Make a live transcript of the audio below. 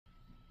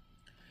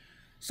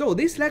So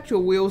this lecture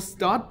will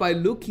start by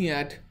looking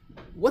at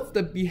what's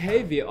the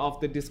behavior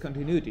of the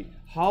discontinuity.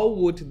 How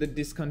would the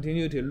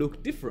discontinuity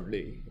look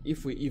differently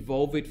if we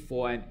evolve it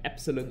for an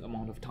epsilon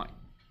amount of time?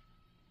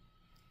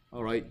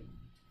 All right.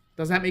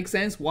 Does that make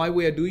sense why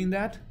we are doing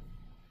that?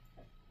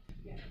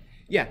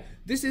 Yeah,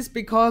 this is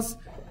because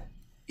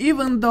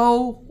even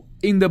though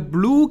in the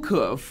blue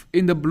curve,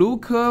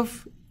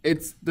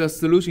 it's the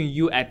solution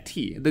u at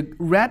t. The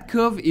red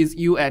curve is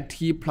u at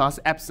t plus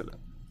epsilon.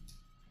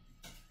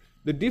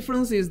 The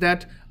difference is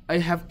that I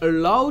have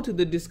allowed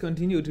the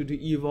discontinuity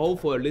to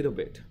evolve for a little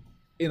bit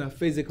in a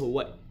physical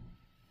way.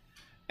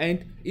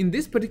 And in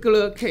this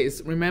particular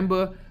case,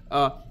 remember,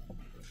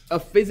 a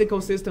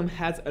physical system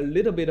has a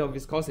little bit of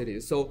viscosity.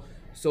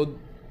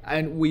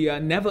 And we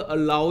are never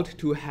allowed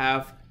to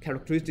have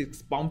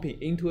characteristics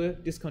bumping into a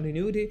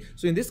discontinuity.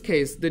 So in this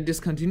case, the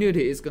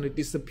discontinuity is going to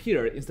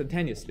disappear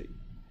instantaneously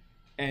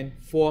and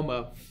form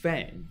a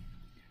fan.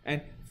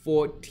 And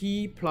for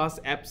t plus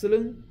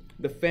epsilon,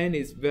 the fan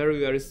is very,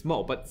 very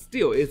small, but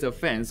still it's a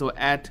fan. So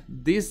at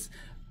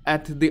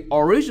the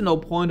original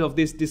point of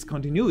this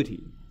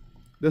discontinuity,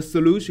 the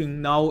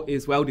solution now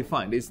is well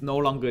defined. It's no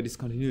longer a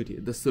discontinuity.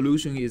 The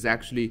solution is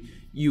actually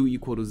u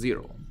equal to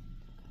 0.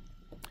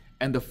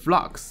 And the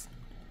flux,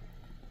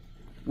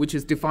 which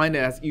is defined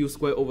as u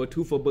squared over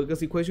 2 for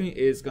Burger's equation,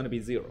 is going to be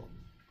 0.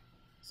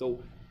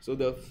 So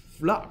the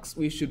flux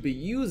we should be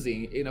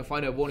using in a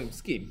finite volume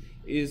scheme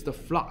is the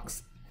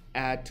flux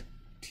at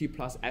t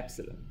plus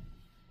epsilon.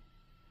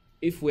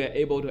 If we are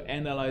able to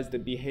analyze the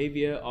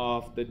behavior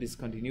of the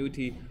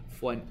discontinuity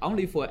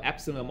only for an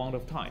epsilon amount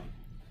of time,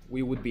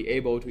 we would be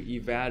able to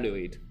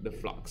evaluate the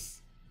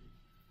flux.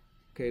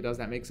 Okay, does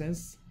that make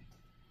sense?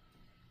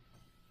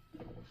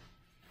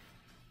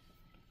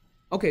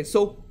 Okay,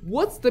 so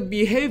what's the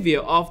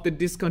behavior of the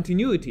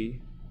discontinuity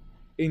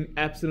in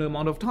epsilon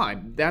amount of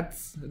time?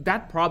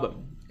 That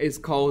problem is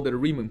called the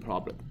Riemann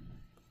problem.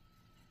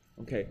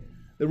 Okay,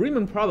 the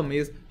Riemann problem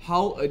is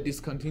how a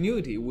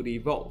discontinuity would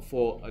evolve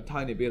for a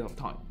tiny bit of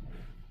time.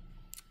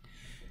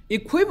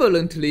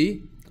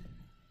 Equivalently,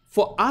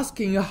 for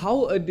asking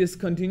how a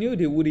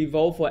discontinuity would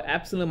evolve for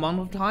epsilon amount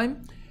of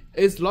time,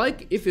 it's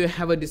like if you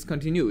have a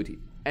discontinuity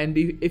and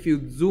if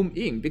you zoom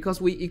in,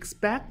 because we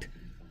expect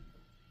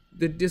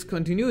the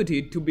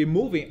discontinuity to be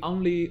moving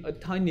only a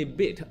tiny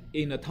bit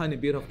in a tiny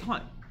bit of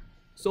time.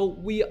 So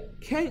we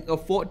can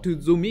afford to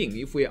zoom in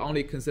if we're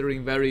only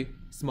considering very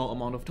small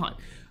amount of time.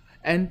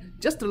 And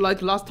just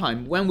like last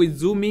time, when we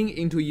zoom in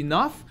into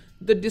enough,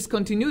 the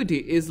discontinuity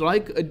is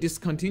like a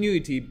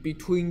discontinuity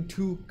between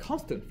two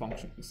constant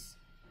functions.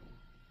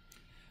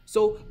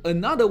 So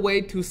another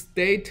way to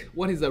state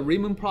what is a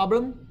Riemann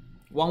problem,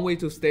 one way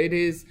to state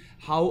is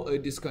how a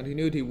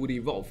discontinuity would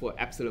evolve for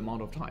epsilon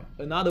amount of time.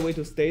 Another way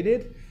to state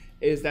it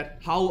is that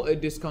how a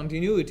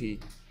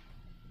discontinuity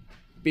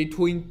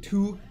between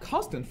two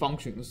constant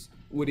functions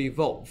would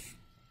evolve,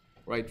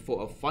 right,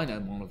 for a finite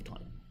amount of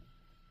time.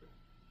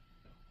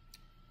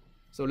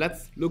 So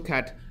let's look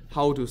at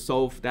how to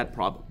solve that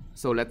problem.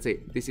 So let's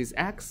say this is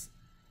x,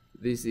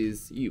 this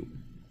is u.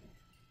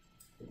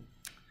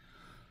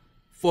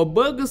 For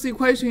Burger's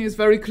equation is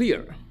very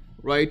clear,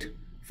 right?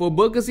 For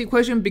Burger's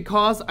equation,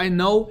 because I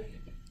know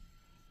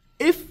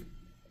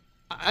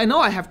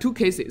I have two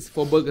cases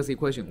for Burger's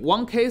equation.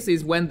 One case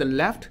is when the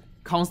left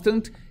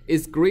constant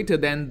is greater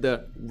than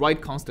the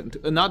right constant.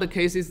 Another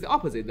case is the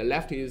opposite. The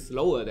left is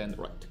lower than the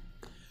right.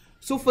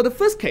 So for the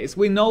first case,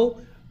 we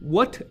know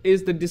what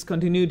is the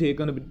discontinuity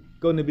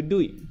going to be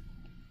doing.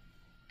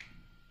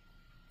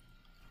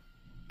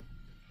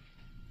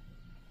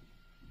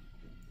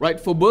 Right,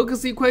 for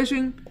Burger's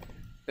equation,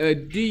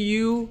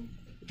 df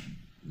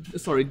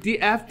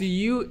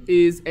du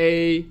is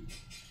a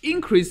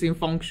increasing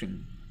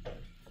function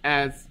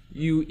as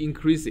u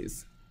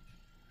increases.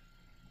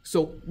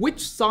 So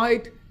which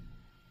side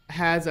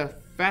has a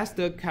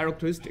faster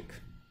characteristic,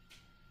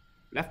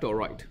 left or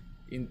right,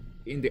 in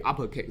the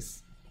upper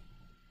case?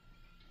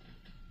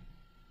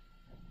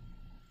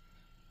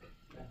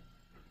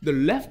 The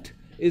left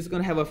is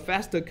going to have a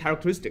faster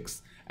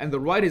characteristics, and the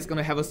right is going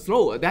to have a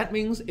slower. That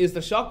means, is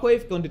the shock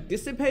wave going to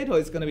dissipate or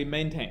it's going to be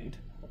maintained?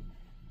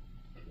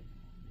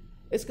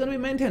 It's going to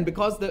be maintained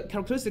because the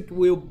characteristic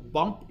will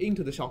bump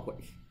into the shock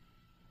wave.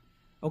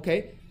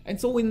 Okay,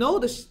 and so we know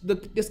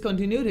the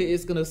discontinuity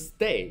is going to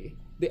stay.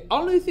 The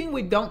only thing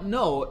we don't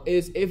know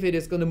is if it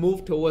is going to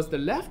move towards the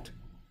left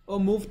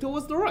or move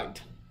towards the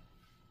right.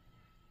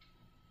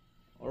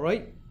 All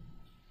right.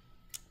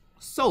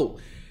 So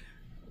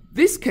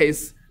this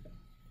case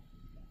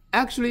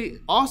actually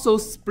also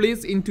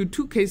splits into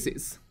two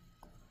cases.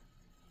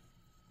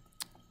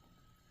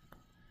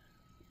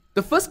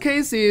 The first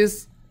case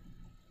is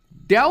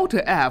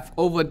delta f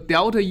over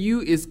delta u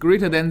is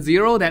greater than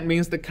 0. That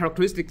means the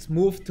characteristics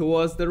move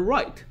towards the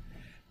right.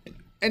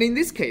 And in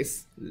this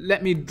case,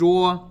 let me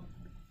draw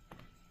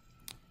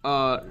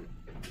the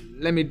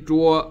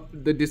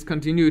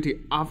discontinuity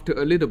after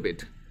a little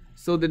bit.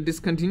 So the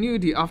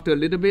discontinuity after a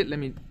little bit,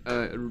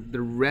 the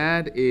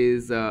red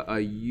is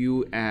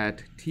u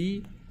at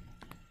t,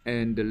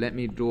 and let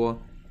me draw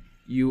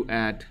u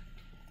at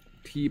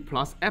t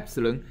plus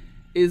epsilon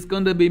is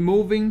going to be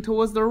moving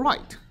towards the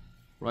right,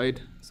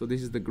 right? So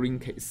this is the green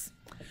case.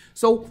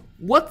 So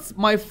what's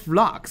my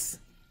flux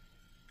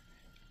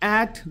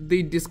at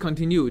the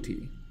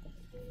discontinuity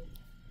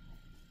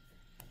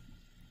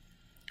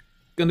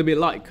going to be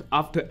like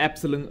after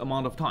epsilon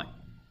amount of time?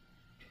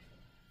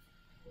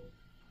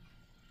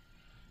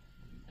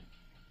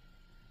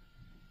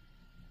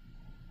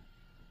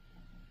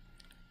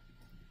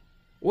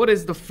 What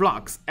is the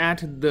flux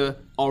at the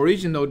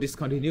original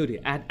discontinuity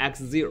at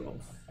x0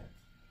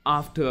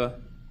 after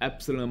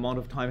epsilon amount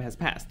of time has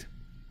passed?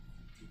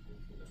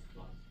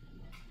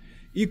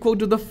 Equal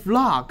to the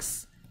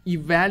flux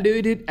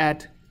evaluated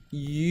at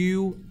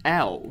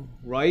UL,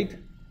 right?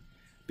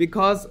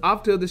 Because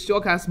after the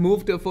shock has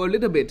moved for a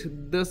little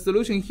bit, the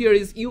solution here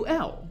is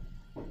UL.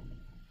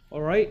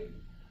 All right?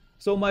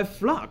 So my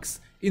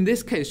flux in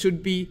this case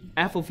should be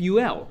F of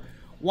UL.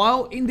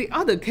 While in the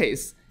other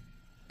case,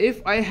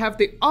 if I have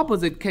the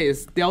opposite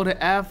case,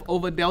 delta F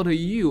over delta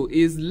U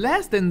is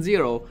less than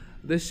 0,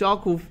 the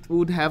shock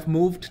would have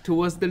moved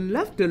towards the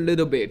left a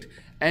little bit.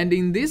 And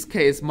in this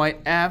case, my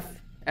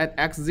F at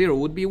x0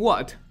 would be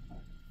what?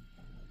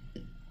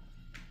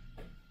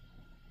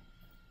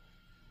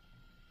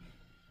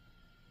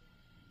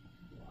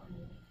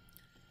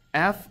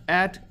 F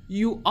at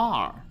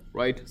UR,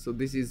 right? So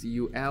this is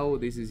UL,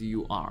 this is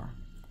UR.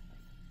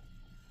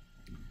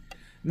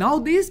 Now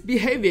this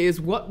behavior is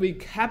what we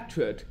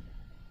captured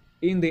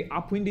in the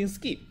upwinding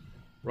scheme,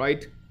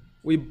 right?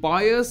 We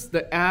bias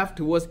the F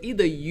towards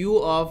either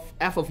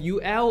F of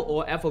UL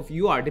or F of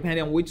UR,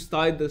 depending on which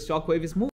side the shock wave is moving.